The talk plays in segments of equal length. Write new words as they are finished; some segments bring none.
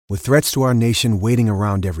With threats to our nation waiting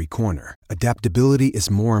around every corner, adaptability is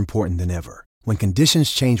more important than ever. When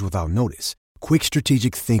conditions change without notice, quick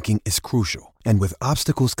strategic thinking is crucial. And with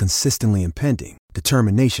obstacles consistently impending,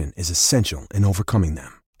 determination is essential in overcoming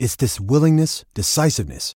them. It's this willingness,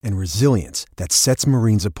 decisiveness, and resilience that sets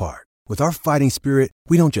Marines apart. With our fighting spirit,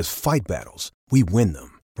 we don't just fight battles, we win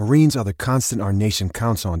them. Marines are the constant our nation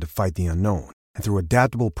counts on to fight the unknown. And through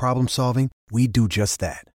adaptable problem solving, we do just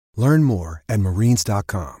that. Learn more at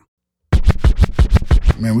marines.com.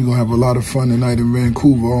 Man, we're going to have a lot of fun tonight in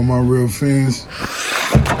Vancouver, all my real fans.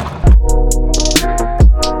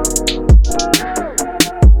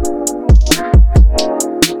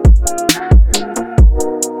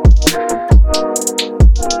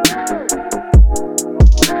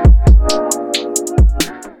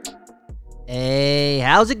 Hey,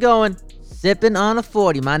 how's it going? Sipping on a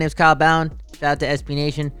 40. My name's Kyle Bound. Shout out to SB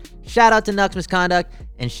Nation. Shout out to Nux Misconduct.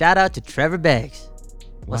 And shout out to Trevor Beggs.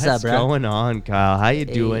 What's up, bro? What's going on, Kyle? How you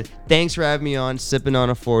doing? Thanks for having me on Sipping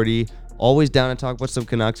on a 40. Always down to talk about some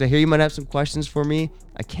Canucks. I hear you might have some questions for me.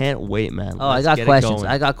 I can't wait, man. I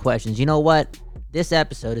got questions. You know what? This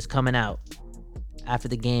episode is coming out after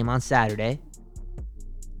the game on Saturday.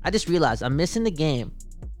 I just realized I'm missing the game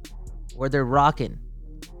where they're rocking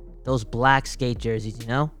those black skate jerseys, you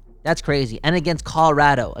know? That's crazy. And against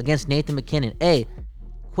Colorado, against Nathan McKinnon. Hey,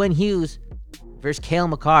 Quinn Hughes versus Cale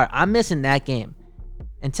Makar. I'm missing that game.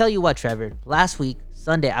 And tell you what, Trevor, last week,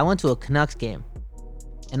 Sunday, I went to a Canucks game,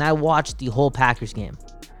 and I watched the whole Packers game,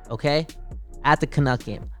 okay? At the Canuck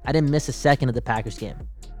game. I didn't miss a second of the Packers game.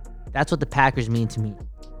 That's what the Packers mean to me.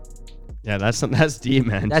 Yeah, that's deep,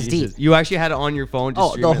 man. That's Jesus. deep. You actually had it on your phone to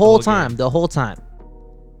stream the it whole game. The whole time.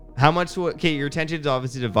 How much, okay, your attention is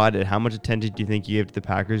obviously divided. How much attention do you think you gave to the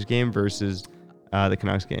Packers game versus the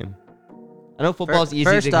Canucks game? I know football is easy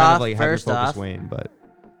to kind of like have your focus wane, but...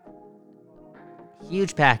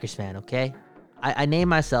 Huge Packers fan, okay? I named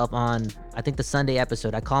myself on, I think, the Sunday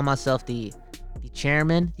episode. I call myself the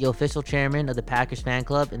chairman, the official chairman of the Packers fan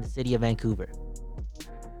club in the city of Vancouver.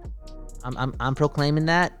 I'm proclaiming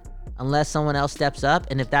that unless someone else steps up.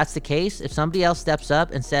 And if that's the case, if somebody else steps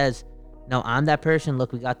up and says, no, I'm that person.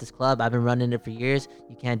 Look, we got this club. I've been running it for years.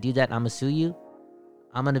 You can't do that. I'm gonna sue you.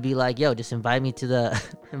 I'm gonna be like, yo, just invite me to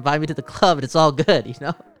the club, and it's all good, you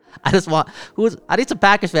know. I need some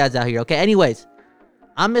Packers fans out here, okay? Anyways,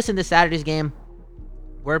 I'm missing this Saturday's game.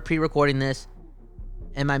 We're pre-recording this.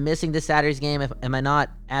 Am I missing this Saturday's game? Am I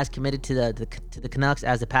not as committed to the Canucks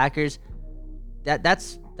as the Packers?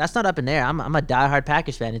 That's not up in there. I'm a diehard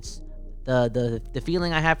Packers fan. It's the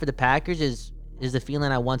feeling I have for the Packers is the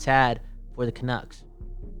feeling I once had for the Canucks.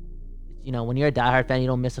 You know, when you're a diehard fan, you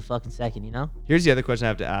don't miss a fucking second, you know? Here's the other question I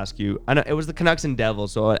have to ask you. I know it was the Canucks and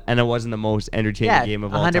Devils, and it wasn't the most entertaining game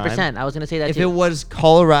of all time. 100%. I was going to say that if too. If it was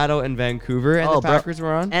Colorado and Vancouver and the Packers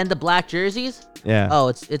were on? And the black jerseys? Yeah. Oh,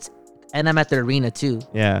 it's and I'm at the arena too.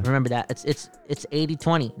 Yeah. Remember that. It's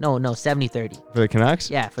 80-20. No, 70-30. For the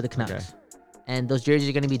Canucks? Yeah, for the Canucks. Okay. And those jerseys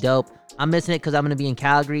are going to be dope. I'm missing it because I'm going to be in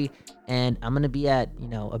Calgary and I'm going to be at,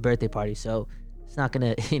 a birthday party. So it's not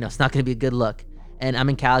going to, it's not going to be a good look. And I'm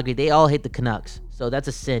in Calgary. They all hate the Canucks. So that's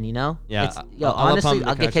a sin, you know? Yeah. Honestly,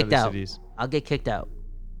 I'll get kicked out. I'll get kicked out.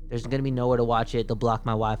 There's going to be nowhere to watch it. They'll block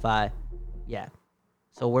my Wi-Fi. Yeah.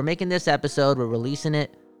 So we're making this episode. We're releasing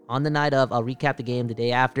it on the night of. I'll recap the game the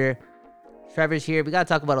day after. Trevor's here. We got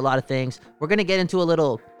to talk about a lot of things. We're going to get into a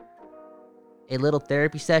little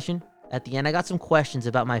therapy session at the end. I got some questions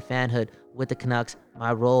about my fanhood with the Canucks,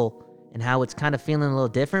 my role, and how it's kind of feeling a little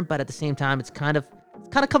different, but at the same time, it's kind of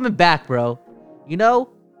coming back, bro. You know,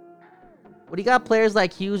 when you got players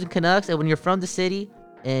like Hughes and Canucks, and when you're from the city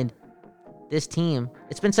and this team,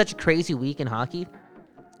 it's been such a crazy week in hockey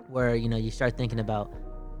where, you start thinking about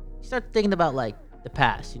like the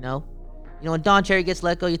past, when Don Cherry gets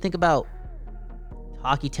let go, you think about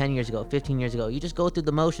hockey 10 years ago, 15 years ago. You just go through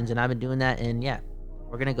the motions, and I've been doing that, and yeah,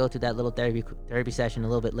 we're going to go through that little therapy session a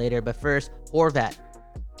little bit later. But first, Horvat.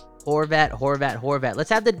 Let's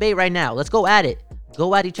have the debate right now. Let's go at it.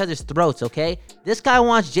 Go at each other's throats, okay? This guy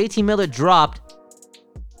wants JT Miller dropped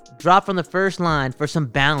from the first line for some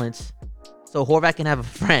balance so Horvat can have a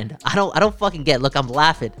friend. I don't fucking get it. Look, I'm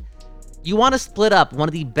laughing. You want to split up one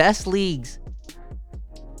of the best line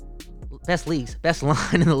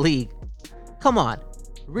in the league. Come on.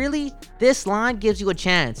 Really? This line gives you a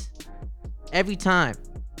chance every time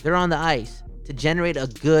they're on the ice to generate a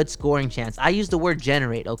good scoring chance. I use the word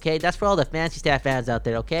generate, okay? That's for all the fancy stat fans out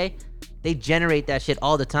there, okay? They generate that shit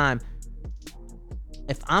all the time.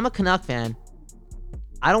 If I'm a Canuck fan,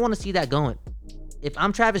 I don't want to see that going. If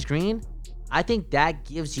I'm Travis Green, I think that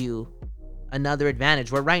gives you another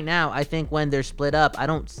advantage. Where right now, I think when they're split up, I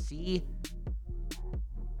don't see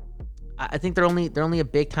I think they're only a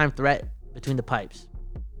big time threat between the pipes,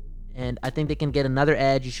 and I think they can get another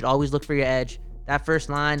edge. You should always look for your edge. That first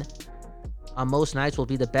line on most nights will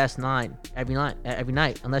be the best line every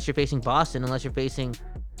night, unless you're facing Boston, unless you're facing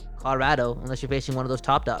Colorado, unless you're facing one of those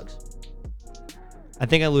top dogs. I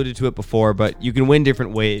think I alluded to it before, but you can win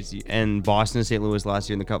different ways. And Boston and St. Louis last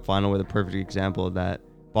year in the Cup final were the perfect example of that.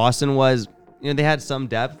 Boston was, they had some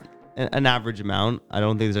depth, an average amount. I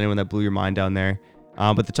don't think there's anyone that blew your mind down there.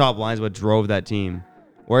 But the top line is what drove that team.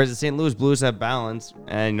 Whereas the St. Louis Blues have balance,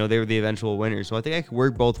 and they were the eventual winners. So I think I could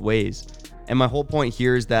work both ways. And my whole point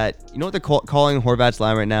here is that, what they're calling Horvat's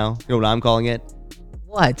line right now? You know what I'm calling it?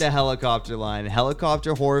 What? The helicopter line.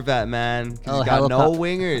 Helicopter Horvat, man. Because he's got no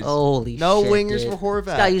wingers. Holy no shit, wingers dude. for Horvat.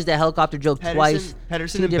 This guy used the helicopter joke twice.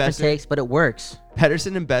 Pettersson two and different Boeser, takes, but it works.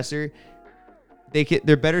 Pettersson and Boeser,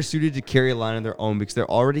 they're better suited to carry a line on their own because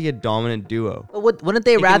they're already a dominant duo. But wouldn't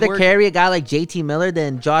they rather carry a guy like JT Miller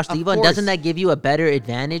than Josh Leiva? And doesn't that give you a better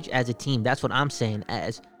advantage as a team? That's what I'm saying.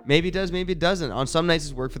 Maybe it does, maybe it doesn't. On some nights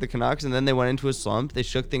it's worked for the Canucks, and then they went into a slump. They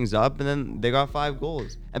shook things up, and then they got 5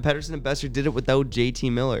 goals. And Pettersson and Boeser did it without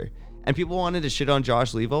JT Miller. And people wanted to shit on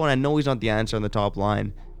Josh Leiva, and I know he's not the answer on the top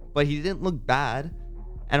line, but he didn't look bad.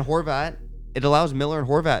 And Horvat, it allows Miller and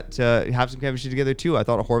Horvat to have some chemistry together too. I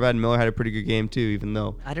thought Horvat and Miller had a pretty good game too, even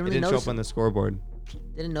though it didn't show up on the scoreboard.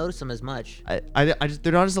 Didn't notice him as much. I just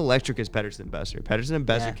they're not as electric as Pettersson and Boeser. Pettersson and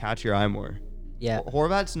Boeser catch your eye more. Yeah.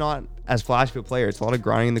 Horvat's not as flashy of a player. It's a lot of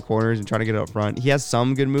grinding in the corners and trying to get up front. He has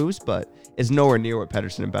some good moves, but it's nowhere near what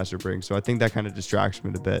Pettersson and Boeser bring. So I think that kind of distracts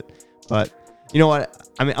him a bit. But you know what?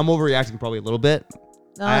 I mean, I'm overreacting probably a little bit.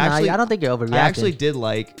 I don't think you're overreacting. I actually did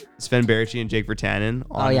like Sven Baertschi and Jake Virtanen.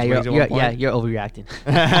 You're overreacting.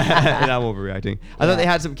 And I'm overreacting. I thought they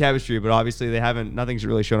had some chemistry, but obviously they haven't. Nothing's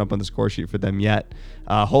really shown up on the score sheet for them yet.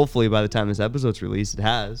 Hopefully by the time this episode's released, it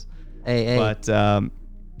has. Hey. But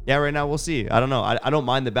right now we'll see. I don't know. I don't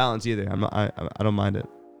mind the balance either. I don't mind it.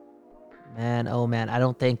 Man, I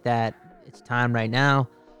don't think that it's time right now.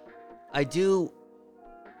 I do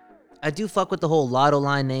fuck with the whole Lotto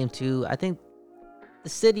line name too. I think the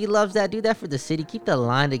city loves that. Do that for the city. Keep the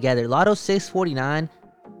line together. Lotto 649,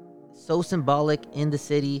 so symbolic in the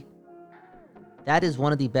city. That is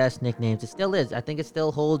one of the best nicknames. It still is. I think it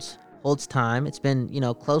still holds time. It's been,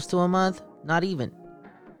 close to a month, not even.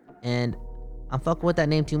 And I'm fucking with that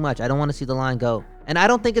name too much. I don't want to see the line go. And I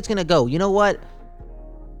don't think it's going to go. You know what?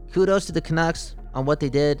 Kudos to the Canucks on what they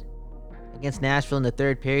did against Nashville in the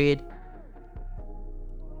third period.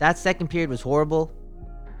 That second period was horrible.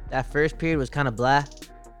 That first period was kind of blah.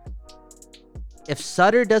 If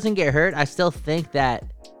Sutter doesn't get hurt, I still think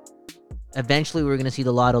that eventually we're going to see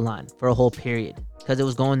the Lotto line for a whole period because it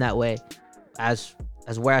was going that way as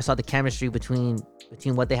where I saw the chemistry between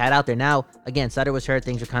what they had out there. Now, again, Sutter was hurt.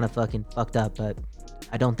 Things were kind of fucking fucked up, but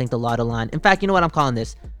I don't think the Lotto line... In fact, you know what I'm calling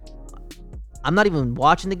this? I'm not even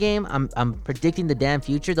watching the game. I'm predicting the damn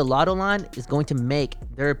future. The Lotto line is going to make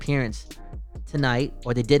their appearance tonight,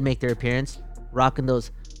 or they did make their appearance, rocking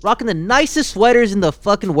the nicest sweaters in the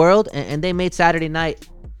fucking world, and they made Saturday night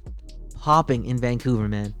popping in Vancouver,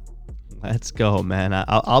 man. Let's go, man.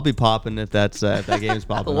 I'll be popping if that game's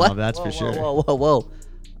popping off. That's for sure. Whoa.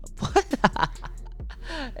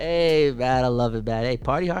 Hey, man, I love it, man. Hey,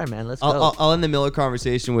 party hard, man. Let's go. I'll end the Miller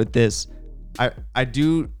conversation with this. I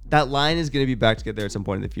do. That line is going to be back together at some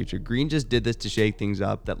point in the future. Green just did this to shake things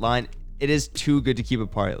up. That line, it is too good to keep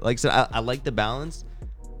apart. Like I said, I like the balance.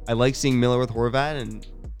 I like seeing Miller with Horvat, and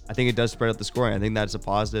I think it does spread out the scoring. I think that's a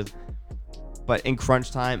positive. But in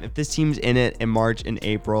crunch time, if this team's in it in March and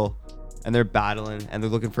April, and they're battling and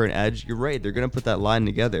they're looking for an edge, you're right. They're going to put that line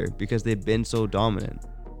together because they've been so dominant.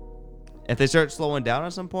 If they start slowing down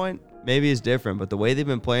at some point, maybe it's different. But the way they've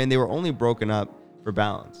been playing, they were only broken up for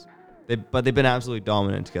balance. But they've been absolutely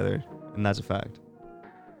dominant together, and that's a fact.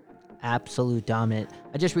 Absolute dominant.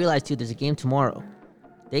 I just realized, too, there's a game tomorrow.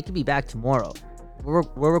 They could be back tomorrow. We're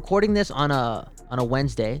recording this on a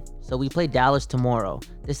Wednesday, so we play Dallas tomorrow.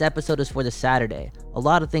 This episode is for the Saturday. A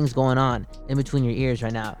lot of things going on in between your ears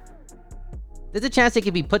right now. There's a chance they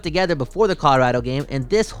could be put together before the Colorado game, and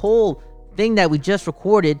this whole thing that we just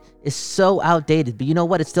recorded is so outdated. But you know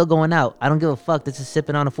what? It's still going out. I don't give a fuck. This is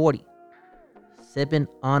Sipping on a 40. Sipping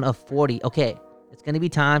on a 40. Okay, it's going to be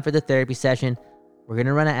time for the therapy session. We're going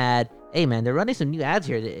to run an ad. Hey, man, they're running some new ads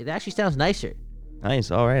here. It actually sounds nicer.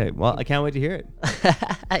 Nice. All right. Well, I can't wait to hear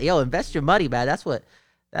it. Yo, invest your money, man. That's what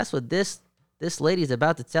this lady is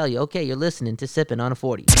about to tell you. Okay, you're listening to Sipping on a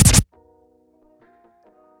 40.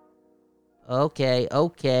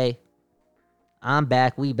 Okay. I'm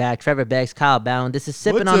back. We back. Trevor Beggs, Kyle Bowen. This is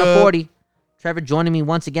Sipping on a 40. Trevor joining me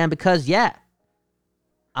once again because,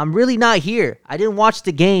 I'm really not here. I didn't watch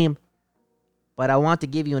the game. but I want to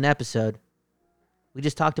give you an episode. We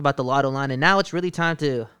just talked about the lotto line, and now it's really time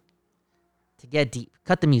to get deep.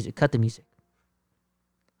 Cut the music.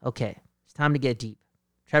 Okay, it's time to get deep.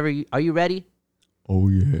 Trevor, are you ready? Oh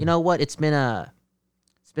yeah. You know what? It's been a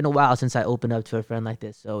while since I opened up to a friend like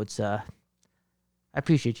this, so it's I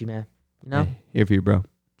appreciate you, man. You know? Hey, here for you, bro.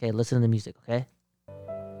 Okay, listen to the music, okay?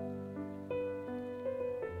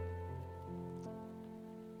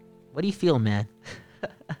 What do you feel, man?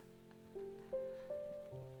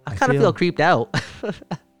 I kind of feel creeped out.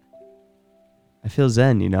 I feel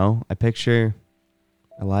zen, you know? I picture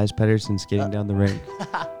Elias Pettersson skating down the rink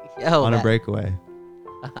on a breakaway.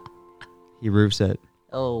 He roofs it.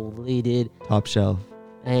 Holy, dude. Top shelf.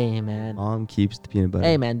 Hey, man. Mom keeps the peanut butter.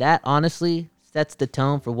 Hey, man, that honestly sets the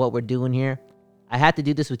tone for what we're doing here. I had to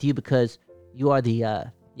do this with you because you are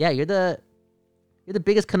the, you're the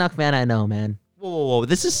biggest Canuck fan I know, man. Whoa.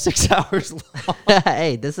 This is 6 hours long.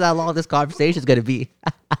 Hey, this is how long this conversation is going to be.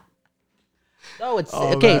 No, it's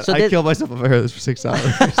okay. Man. So I kill myself if I heard this for 6 hours.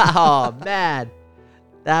 Oh, man.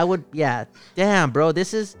 That would, yeah. Damn, bro.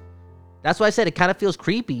 That's why I said it kind of feels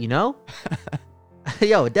creepy, you know?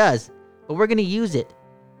 Yo, it does. But we're going to use it.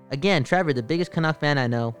 Again, Trevor, the biggest Canuck fan I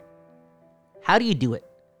know. How do you do it?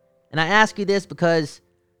 And I ask you this because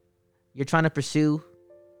you're trying to pursue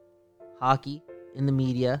hockey in the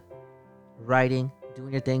media, writing,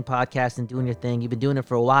 doing your thing, podcasting, doing your thing. You've been doing it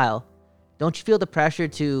for a while. Don't you feel the pressure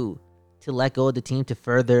to let go of the team to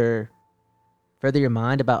further your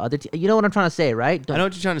mind about other teams? You know what I'm trying to say, right? I know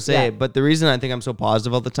what you're trying to say, but the reason I think I'm so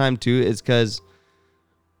positive all the time too is because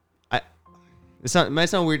it might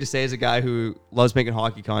sound weird to say as a guy who loves making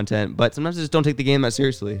hockey content, but sometimes I just don't take the game that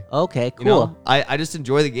seriously. Okay, cool. You know, I just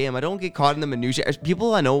enjoy the game. I don't get caught in the minutiae.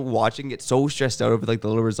 People I know watching get so stressed out over like the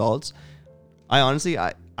little results. I honestly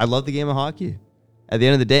love the game of hockey at the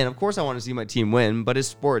end of the day. And of course I want to see my team win, but it's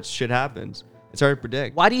sports. Shit happens. It's hard to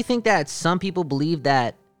predict. Why do you think that some people believe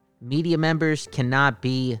that media members cannot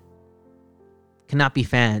be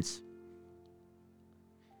fans?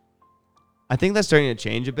 I think that's starting to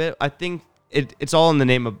change a bit. I think it's all in the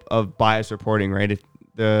name of biased reporting, right? If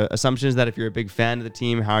the assumption is that if you're a big fan of the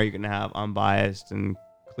team, how are you going to have unbiased and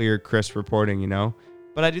clear, crisp reporting, you know?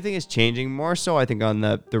 But I do think it's changing more so, I think, on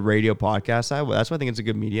the radio podcast side. Well, that's why I think it's a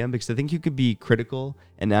good medium, because I think you could be critical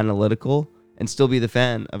and analytical and still be the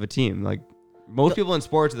fan of a team. Like, most people in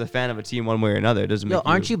sports are the fan of a team one way or another. It doesn't make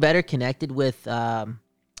aren't you better connected with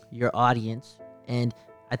your audience? And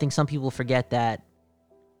I think some people forget that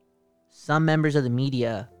some members of the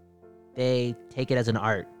media, they take it as an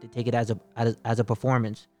art. They take it as a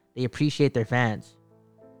performance. They appreciate their fans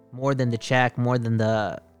more than the check, more than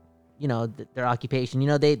their occupation. You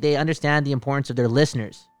know, they understand the importance of their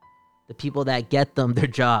listeners, the people that get them their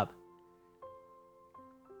job.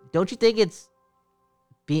 Don't you think it's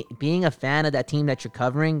being a fan of that team that you're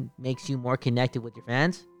covering makes you more connected with your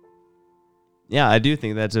fans? Yeah, I do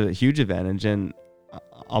think that's a huge advantage, and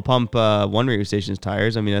I'll pump one radio station's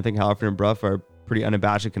tires. I mean, I think Halford and Bruff are pretty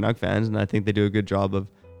unabashed Canuck fans, and I think they do a good job of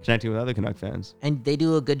connecting with other Canuck fans. And they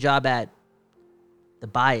do a good job at the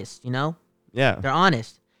bias, you know? Yeah. They're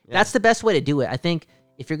honest. Yeah. That's the best way to do it. I think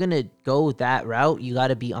if you're going to go that route, you got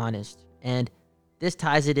to be honest. And this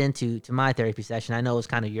ties it into my therapy session. I know it's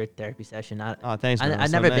kind of your therapy session. Thanks, man.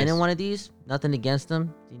 I've never been in one of these. Nothing against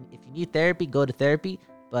them. If you need therapy, go to therapy.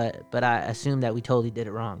 But I assume that we totally did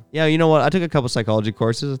it wrong. Yeah, you know what? I took a couple psychology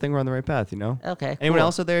courses. I think we're on the right path, you know? Okay, Anyone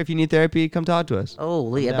else out there, if you need therapy, come talk to us.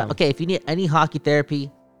 Oh, yeah. Okay, if you need any hockey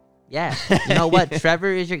therapy, yeah. You know what? Trevor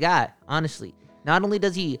is your guy, honestly. Not only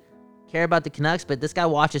does he care about the Canucks, but this guy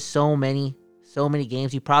watches so many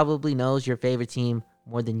games. He probably knows your favorite team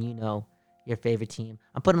more than you know your favorite team.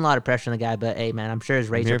 I'm putting a lot of pressure on the guy, but hey, man, I'm sure his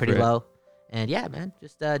rates are pretty low. And yeah, man,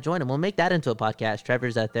 just join him. We'll make that into a podcast.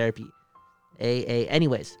 Trevor's therapy.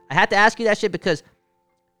 Anyways, I had to ask you that shit because,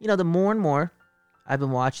 you know, the more and more I've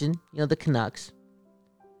been watching, you know, the Canucks.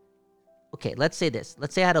 Okay, let's say this.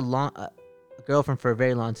 Let's say I had a girlfriend for a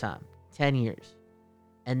very long time, 10 years.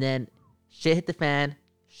 And then shit hit the fan,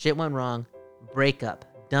 shit went wrong, breakup,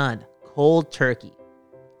 done, cold turkey.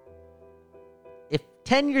 If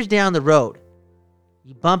 10 years down the road,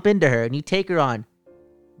 you bump into her and you take her on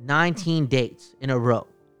 19 dates in a row,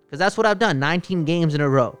 because that's what I've done, 19 games in a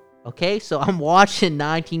row. Okay, so I'm watching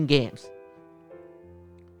 19 games.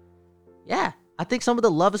 Yeah, I think some of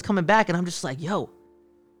the love is coming back, and I'm just like, yo,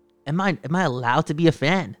 am I allowed to be a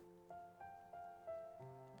fan?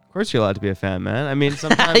 Of course you're allowed to be a fan, man. I mean,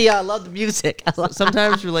 sometimes... Yeah, I love the music.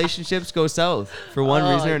 Sometimes relationships go south for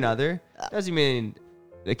one reason or another. Doesn't mean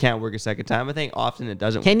it can't work a second time. I think often it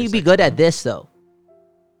doesn't. Can you be good at this, though?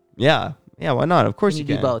 Yeah. Yeah, why not? Of course you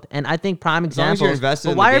can. do both. And I think prime As long as examples. you're invested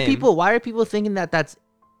But in why the are game. people? Why are people thinking that that's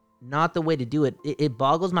not the way to do it? It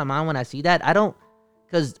boggles my mind when I see that. I don't,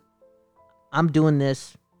 because I'm doing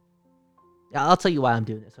this. I'll tell you why I'm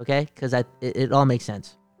doing this, okay? Because it all makes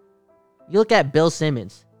sense. You look at Bill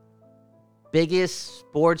Simmons, biggest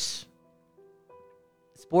sports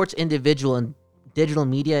individual in digital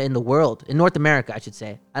media in the world, in North America, I should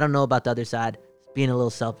say. I don't know about the other side. Being a little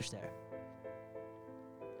selfish there.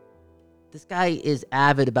 This guy is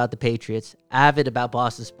avid about the Patriots, avid about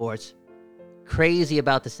Boston sports, crazy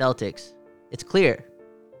about the Celtics. It's clear,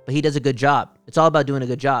 but he does a good job. It's all about doing a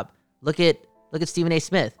good job. Look at Stephen A.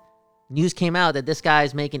 Smith. News came out that this guy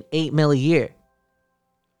is making $8 million a year.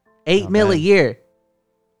 $8 million a year.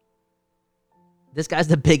 This guy's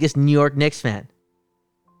the biggest New York Knicks fan,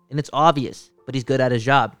 and it's obvious. But he's good at his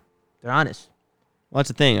job. They're honest. Well, that's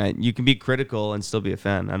the thing. You can be critical and still be a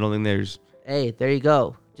fan. I don't think there's. Hey, there you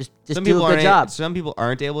go. Just some do a good job. Some people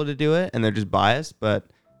aren't able to do it, and they're just biased. But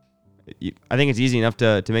I think it's easy enough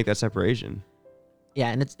to make that separation. Yeah,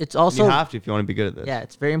 and it's also you have to if you want to be good at this. Yeah,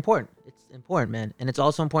 it's very important. It's important, man, and it's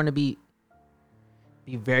also important to be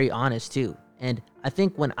very honest too. And I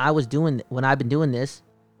think when I've been doing this,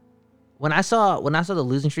 when I saw the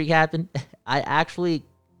losing streak happen, I actually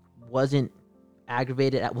wasn't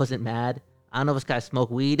aggravated. I wasn't mad. I don't know if this guy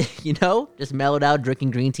smoked weed, just mellowed out,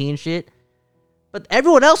 drinking green tea and shit. But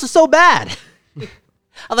everyone else is so bad.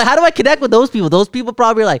 I'm like, how do I connect with those people? Those people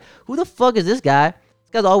probably are like, who the fuck is this guy?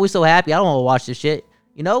 This guy's always so happy. I don't want to watch this shit.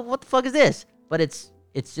 What the fuck is this? But it's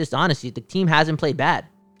just honesty. The team hasn't played bad.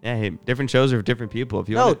 Yeah, hey, different shows are for different people.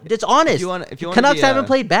 It's honest. If you Canucks haven't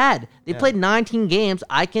played bad. They played 19 games.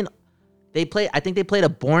 I think they played a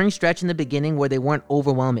boring stretch in the beginning where they weren't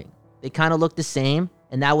overwhelming. They kind of looked the same,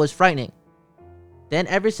 and that was frightening. Then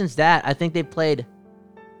ever since that, I think in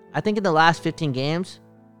the last 15 games,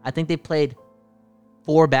 I think they played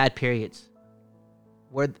 4 bad periods.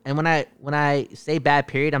 And when I say bad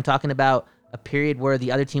period, I'm talking about a period where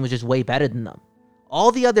the other team was just way better than them.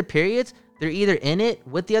 All the other periods, they're either in it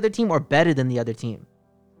with the other team or better than the other team.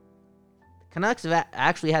 The Canucks have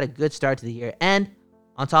actually had a good start to the year. And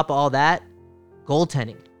on top of all that,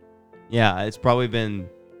 goaltending. Yeah, it's probably been,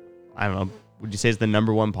 I don't know, would you say it's the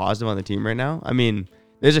number one positive on the team right now? I mean,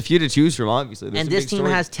 there's a few to choose from, obviously. And this team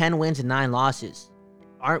has 10 wins and 9 losses.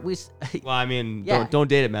 Aren't we? Well, I mean, yeah. don't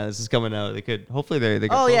date it, man. This is coming out. They could, hopefully they could.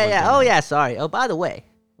 Oh, yeah. Sorry. Oh, by the way,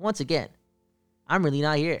 once again, I'm really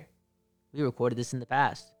not here. We recorded this in the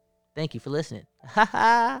past. Thank you for listening.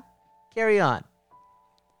 Carry on.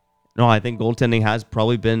 No, I think goaltending has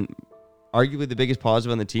probably been arguably the biggest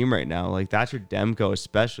positive on the team right now. Like, Thatcher Demko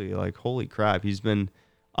especially. Like, holy crap. He's been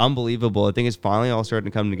unbelievable. I think it's finally all starting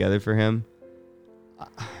to come together for him.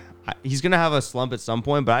 He's going to have a slump at some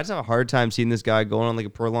point, but I just have a hard time seeing this guy going on like a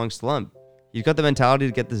prolonged slump. He's got the mentality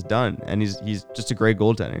to get this done, and he's just a great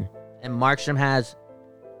goaltender. And Markstrom has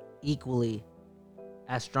equally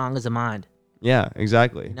as strong as a mind. Yeah,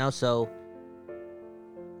 exactly. So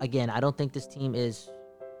again, I don't think this team is.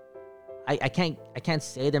 I can't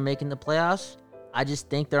say they're making the playoffs. I just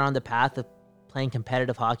think they're on the path of playing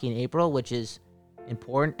competitive hockey in April, which is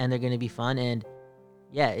important, and they're going to be fun. And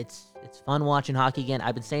yeah, it's fun watching hockey again.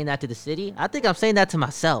 I've been saying that to the city. I think I'm saying that to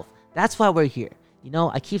myself. That's why we're here.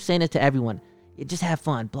 I keep saying it to everyone. You just have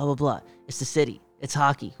fun, blah, blah, blah. It's the city. It's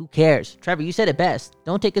hockey. Who cares? Trevor, you said it best.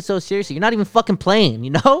 Don't take it so seriously. You're not even fucking playing,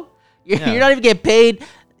 You're not even getting paid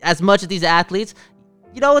as much as these athletes.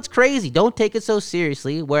 It's crazy. Don't take it so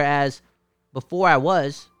seriously. Whereas before I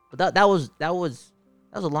was, but that was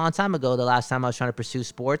a long time ago, the last time I was trying to pursue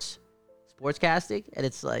sportscasting. And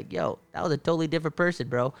it's like, that was a totally different person,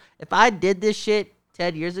 bro. If I did this shit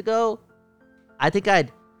 10 years ago, I think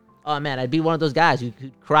I'd be one of those guys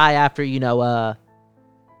who'd cry after, It'd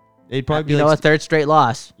probably be a third straight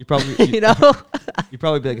loss. You'd probably, you'd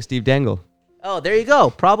probably be like a Steve Dangle. Oh, there you go.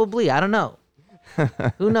 Probably. I don't know.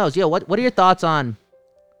 Who knows? What are your thoughts on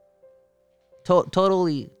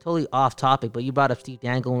totally off topic, but you brought up Steve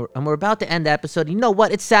Dangle, and we're about to end the episode. You know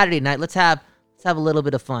what? It's Saturday night. Let's have a little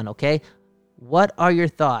bit of fun, okay? What are your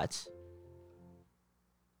thoughts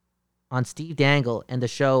on Steve Dangle and the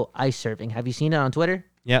show Ice Surfing? Have you seen it on Twitter?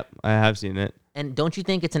 Yep, I have seen it. And don't you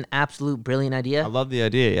think it's an absolute brilliant idea? I love the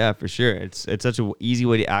idea. Yeah, for sure. It's such an easy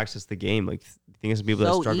way to access the game. Like, I think some people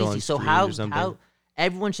that struggle on streams or something. How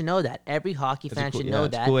everyone should know that. Every hockey fan should know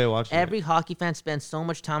that. It's a cool way of watching Every hockey fan spends so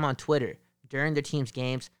much time on Twitter during their team's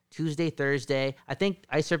games. Tuesday, Thursday. I think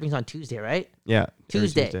Ice Surfing's on Tuesday, right? Yeah.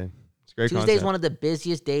 Tuesday. It's a great Tuesday concept. is one of the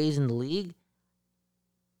busiest days in the league.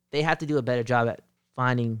 They have to do a better job at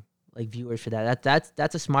finding viewers for that.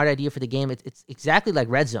 That's a smart idea for the game. It's exactly like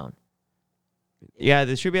Red Zone. Yeah,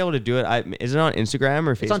 they should be able to do it. Is it on Instagram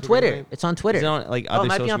or Facebook? It's on Twitter. It's on Twitter. Is it on like other it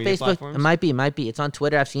might social be on media Facebook. platforms? It might be. It's on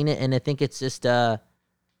Twitter. I've seen it, and I think it's just yeah,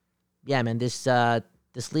 man.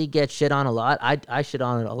 This league gets shit on a lot. I shit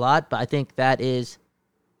on it a lot, but I think that's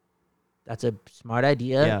a smart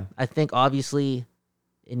idea. Yeah. I think obviously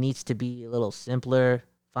it needs to be a little simpler,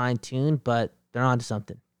 fine-tuned, but they're onto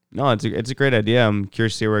something. No, it's a great idea. I'm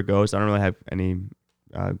curious to see where it goes. I don't really have any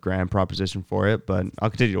grand proposition for it, but I'll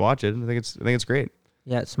continue to watch it. I think it's great.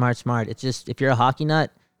 Yeah, smart. It's just if you're a hockey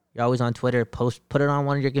nut, you're always on Twitter. Put it on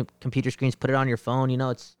one of your computer screens. Put it on your phone.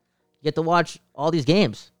 You get to watch all these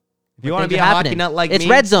games. If you want to be a hockey nut like it's me,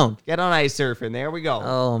 Red Zone. Get on ice surfing. There we go.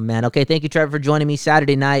 Oh man. Okay, thank you, Trevor, for joining me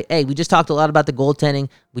Saturday night. Hey, we just talked a lot about the goaltending.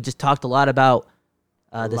 We just talked a lot about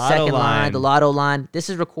the second line, the lotto line. This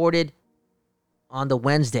is recorded on the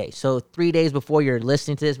Wednesday, so 3 days before you're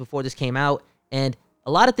listening to this, before this came out, and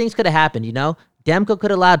a lot of things could have happened. Demko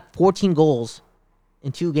could have allowed 14 goals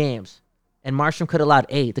in 2 games, and Markstrom could have allowed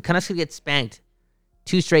 8. The Canucks could get spanked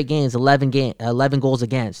 2 straight games, 11 goals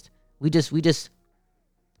against. We just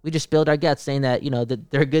spilled our guts saying that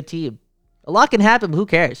that they're a good team. A lot can happen, but who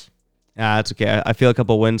cares? Yeah, that's okay. I feel a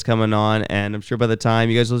couple wins coming on, and I'm sure by the time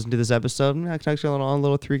you guys listen to this episode, Canucks are on a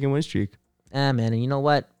little 3-game win streak. Man, and you know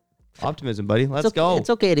what? Optimism, buddy. Let's go. It's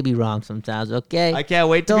okay to be wrong sometimes, okay? I can't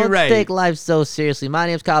wait to be right. Don't take life so seriously. My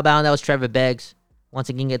name's Kyle Bound. That was Trevor Beggs. Once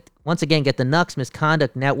again, get the Nucks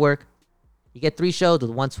Misconduct Network. You get 3 shows with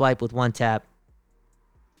 1 swipe, with 1 tap.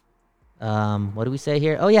 What do we say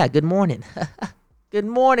here? Oh, yeah, good morning. Good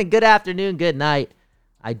morning, good afternoon, good night.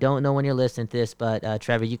 I don't know when you're listening to this, but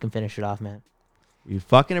Trevor, you can finish it off, man. We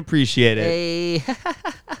fucking appreciate it. Hey.